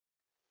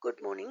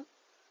Good morning.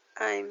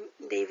 I'm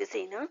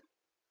Devasena.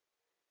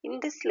 In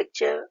this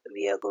lecture,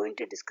 we are going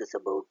to discuss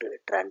about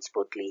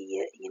transport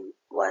layer in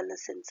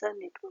wireless sensor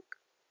network.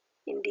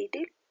 In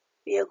detail,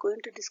 we are going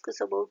to discuss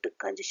about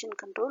congestion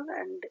control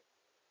and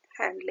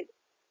handling.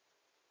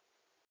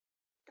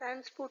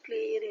 Transport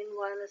layer in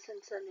wireless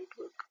sensor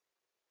network.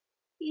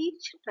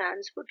 Each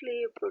transport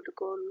layer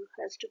protocol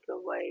has to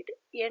provide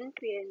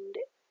end-to-end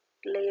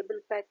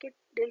reliable packet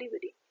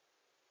delivery.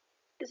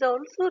 It is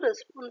also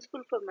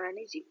responsible for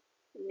managing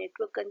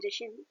network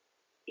congestion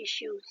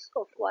issues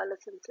of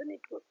wireless sensor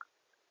network.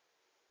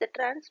 The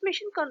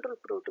Transmission Control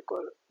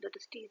Protocol, that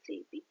is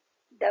TCP,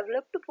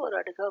 developed for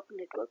ad hoc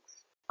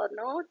networks, are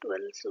not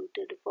well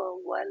suited for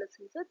wireless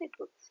sensor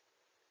networks.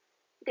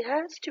 It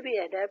has to be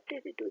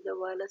adapted to the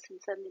wireless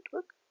sensor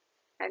network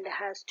and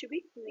has to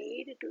be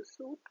made to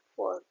suit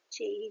for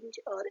change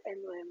or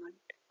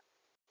environment.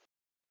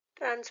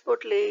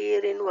 Transport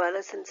layer in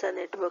wireless sensor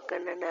network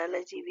and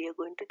analogy we are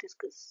going to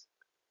discuss.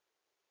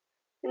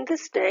 In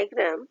this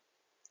diagram,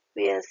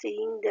 we are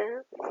seeing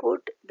the food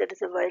that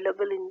is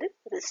available in the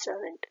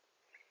restaurant.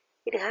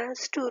 It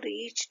has to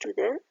reach to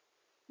the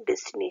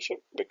destination,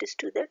 that is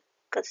to the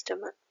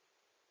customer.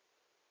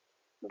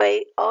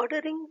 By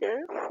ordering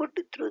the food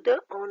through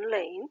the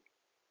online,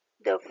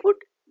 the food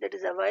that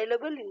is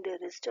available in the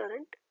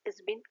restaurant has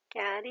been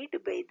carried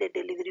by the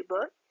delivery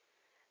boy,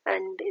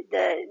 and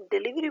the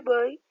delivery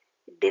boy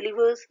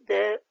delivers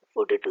the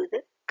food to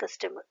the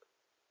customer.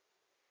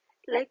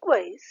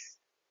 Likewise,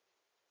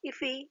 if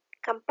we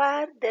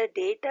compare the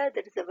data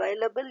that is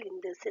available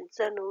in the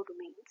sensor node,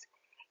 means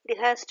it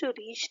has to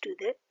reach to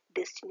the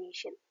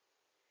destination.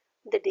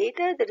 The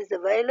data that is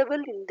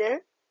available in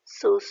the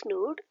source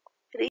node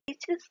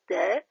reaches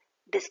the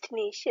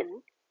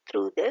destination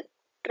through the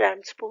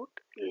transport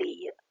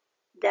layer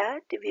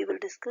that we will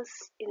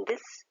discuss in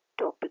this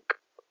topic.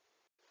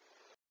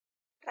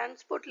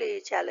 Transport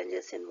layer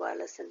challenges in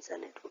wireless sensor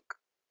network.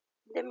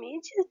 The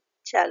major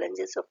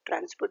challenges of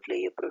transport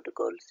layer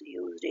protocols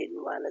used in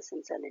wireless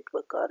sensor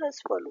network are as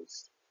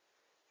follows.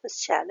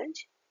 First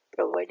challenge,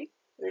 providing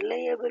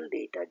reliable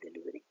data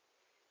delivery.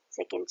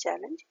 Second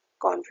challenge,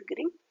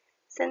 configuring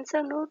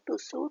sensor node to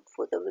suit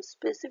for the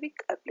specific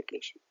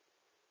application.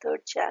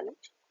 Third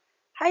challenge,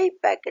 high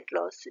packet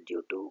loss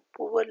due to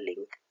poor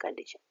link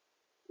condition.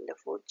 The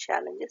fourth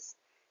challenge is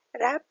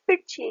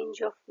rapid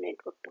change of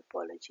network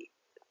topology.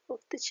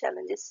 Fifth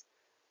challenge is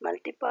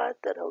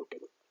multipath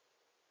routing.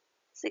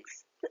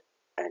 Sixth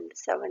and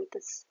seventh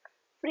is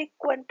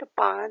frequent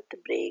path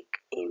break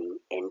in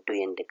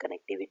end-to-end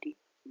connectivity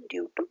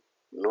due to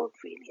node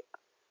failure.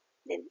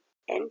 Then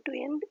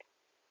end-to-end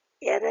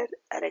error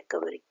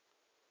recovery.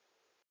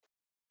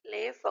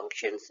 Layer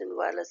functions in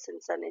wireless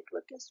sensor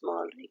network. A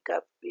small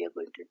recap we are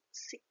going to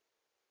see.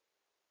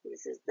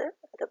 This is the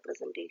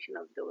representation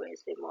of the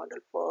OSI model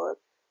for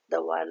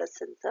the wireless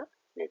sensor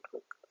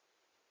network.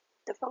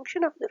 The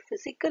function of the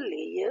physical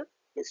layer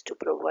is to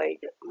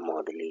provide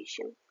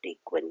modulation,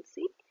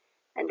 frequency,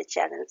 and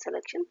channel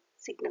selection,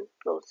 signal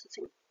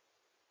processing.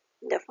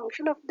 The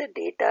function of the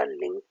data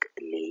link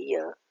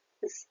layer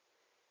is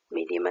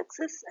medium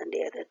access and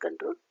error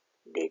control,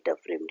 data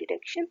frame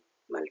detection,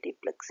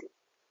 multiplexing.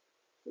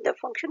 The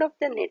function of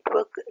the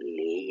network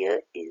layer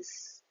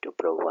is to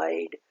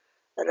provide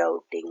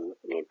routing,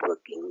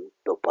 networking,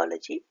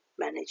 topology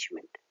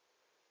management.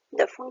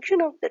 The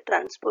function of the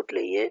transport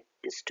layer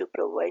is to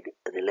provide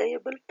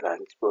reliable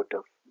transport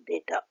of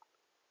data.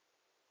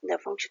 The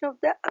function of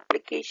the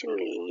application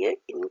layer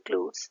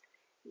includes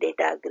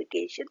data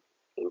aggregation,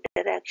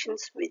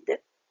 interactions with the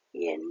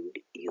end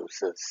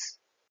users.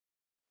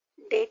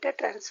 Data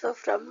transfer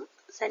from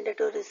sender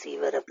to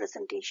receiver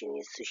representation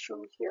is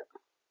shown here.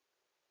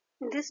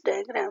 In this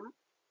diagram,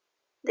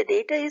 the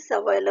data is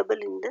available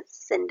in the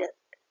sender.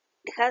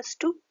 It has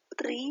to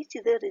reach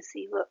the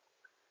receiver.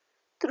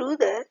 Through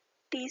the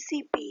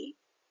TCP,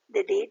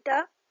 the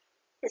data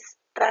is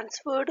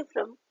transferred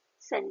from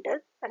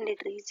sender and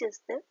it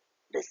reaches the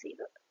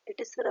receiver. It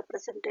is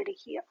represented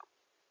here.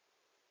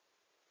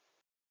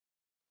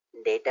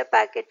 Data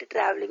packet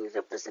traveling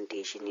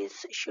representation is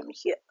shown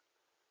here.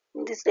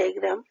 In this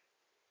diagram,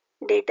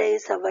 data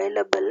is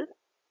available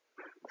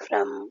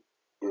from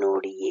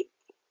node A.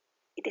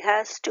 It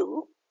has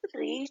to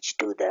reach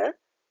to the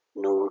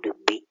node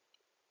B.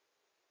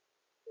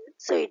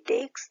 So it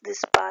takes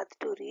this path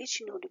to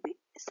reach node B.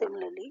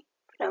 Similarly,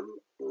 from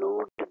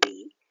node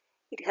B,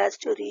 it has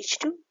to reach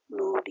to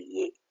node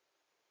A.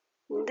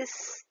 In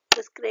this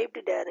prescribed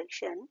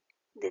direction,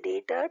 the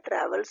data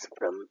travels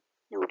from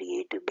node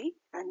A to B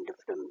and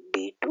from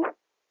B to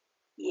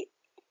A.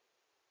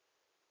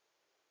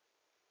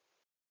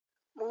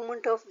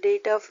 Movement of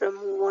data from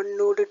one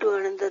node to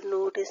another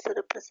node is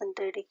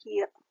represented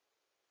here.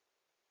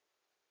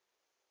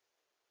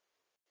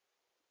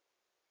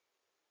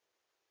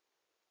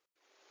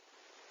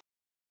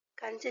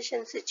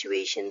 Congestion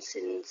situations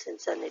in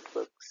sensor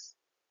networks.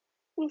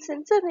 In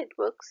sensor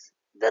networks,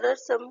 there are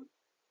some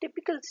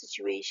typical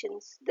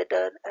situations that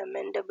are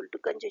amenable to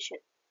congestion.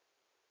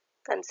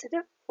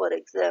 Consider, for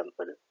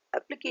example,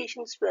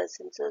 applications where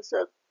sensors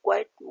are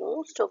quite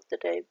most of the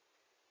time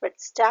but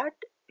start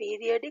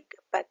periodic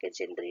packet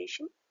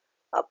generation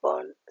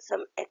upon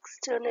some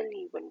external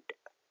event.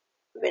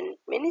 When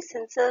many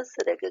sensors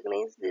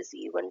recognize this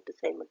event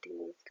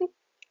simultaneously,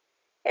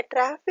 a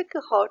traffic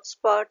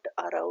hotspot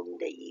around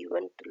the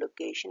event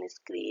location is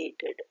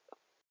created.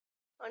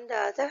 On the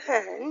other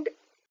hand,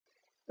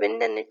 when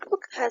the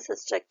network has a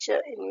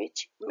structure in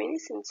which many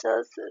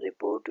sensors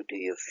report to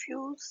a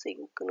few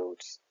sync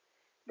nodes,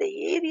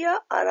 the area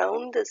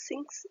around the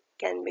sinks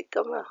can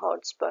become a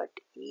hotspot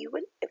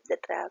even if the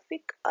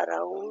traffic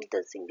around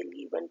the single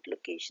event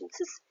locations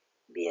is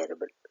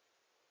bearable.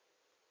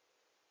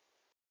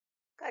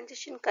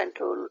 Congestion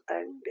control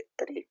and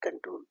rate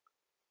control.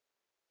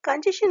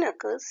 Congestion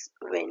occurs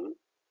when,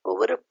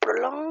 over a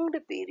prolonged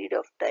period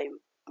of time,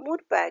 more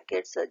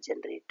packets are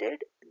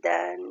generated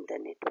than the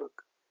network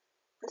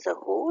as a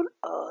whole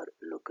or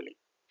locally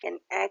can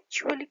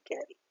actually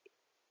carry.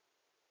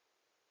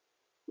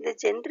 The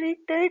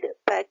generated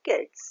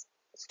packets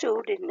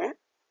stored in a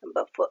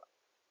buffer.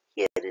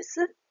 Here is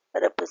a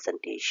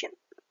representation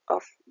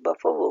of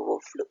buffer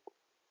overflow.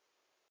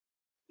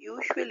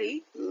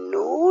 Usually,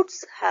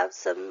 nodes have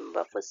some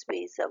buffer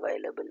space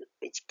available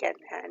which can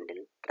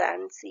handle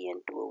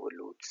transient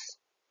overloads.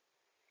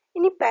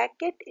 Any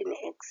packet in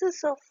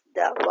excess of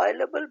the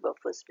available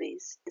buffer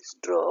space is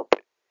dropped,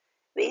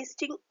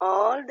 wasting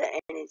all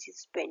the energy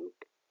spent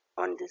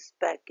on this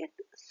packet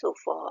so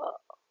far.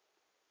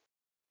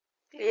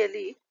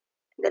 Clearly,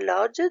 the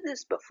larger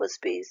this buffer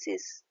space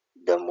is,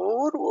 the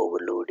more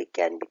overload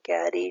can be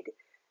carried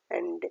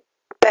and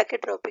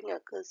packet dropping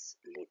occurs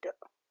later.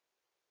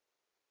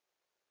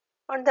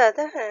 On the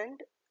other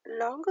hand,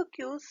 longer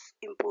queues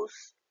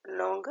impose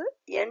longer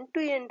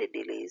end-to-end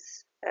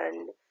delays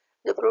and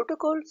the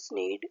protocols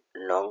need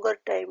longer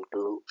time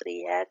to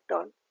react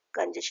on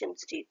congestion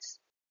states.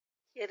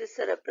 Here is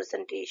a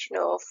representation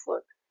of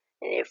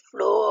a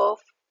flow of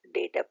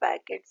data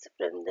packets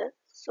from the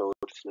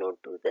source node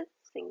to the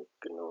sink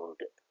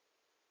node.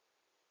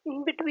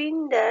 In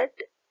between that,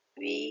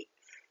 we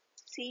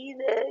see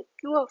the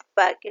queue of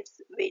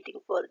packets waiting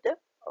for the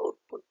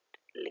output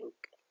link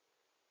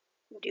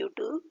due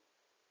to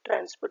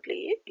transport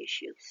layer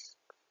issues.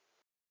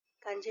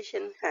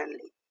 Congestion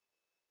handling.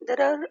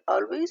 There are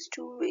always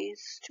two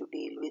ways to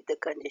deal with the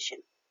congestion,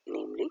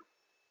 namely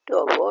to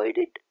avoid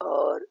it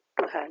or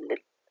to handle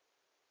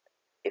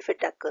if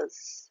it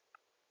occurs.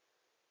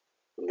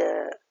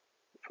 The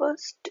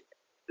first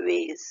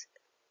way is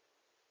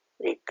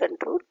rate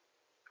control,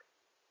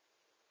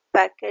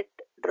 packet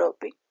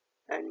dropping,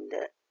 and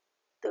the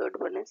third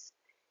one is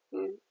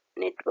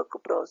network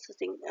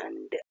processing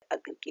and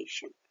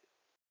aggregation.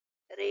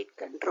 Rate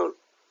control.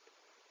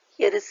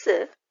 Here is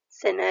a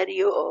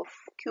scenario of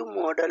queue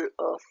model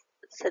of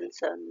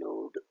sensor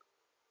node.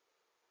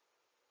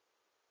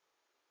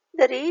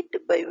 The rate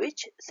by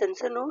which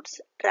sensor nodes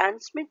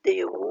transmit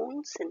their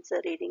own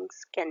sensor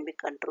readings can be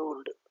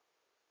controlled.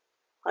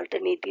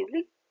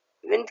 Alternatively,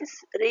 when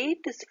this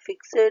rate is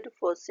fixed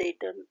for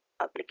certain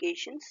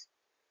applications,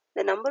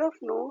 the number of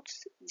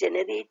nodes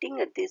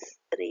generating at this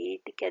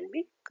rate can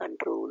be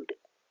controlled.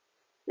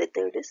 The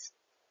third is,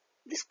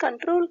 this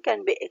control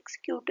can be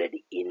executed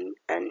in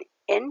an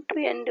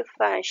end-to-end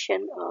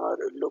fashion or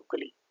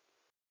locally.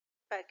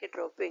 Packet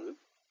dropping.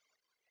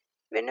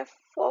 When a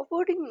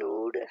forwarding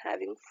node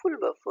having full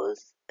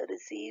buffers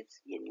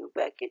receives a new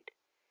packet,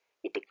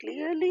 it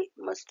clearly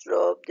must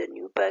drop the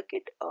new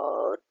packet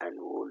or an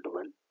old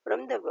one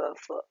from the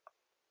buffer.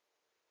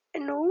 A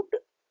node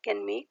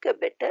can make a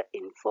better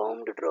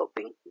informed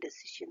dropping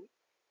decision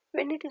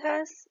when it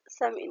has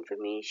some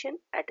information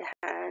at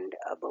hand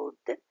about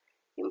the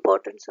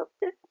importance of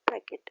the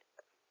packet.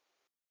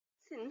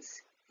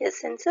 Since a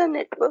sensor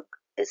network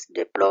is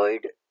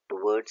deployed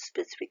towards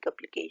specific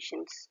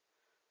applications,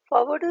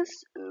 forwarders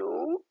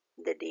know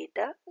the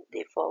data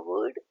they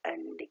forward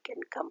and they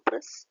can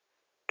compress,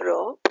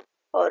 drop,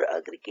 or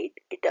aggregate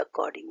it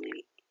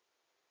accordingly.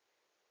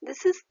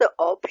 This is the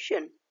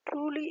option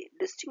truly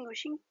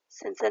distinguishing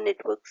sensor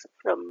networks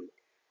from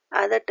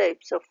other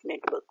types of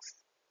networks.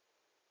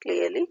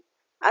 Clearly,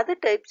 other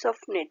types of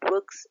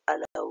networks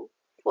allow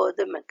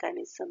further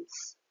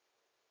mechanisms.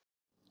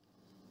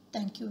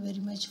 Thank you very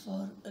much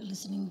for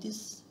listening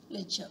this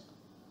lecture.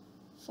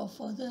 For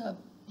further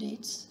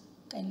updates,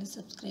 kindly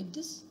subscribe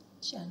this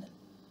channel.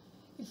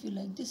 If you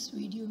like this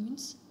video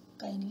means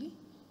kindly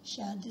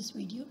share this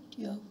video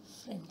to your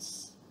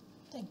friends.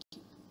 Thank you.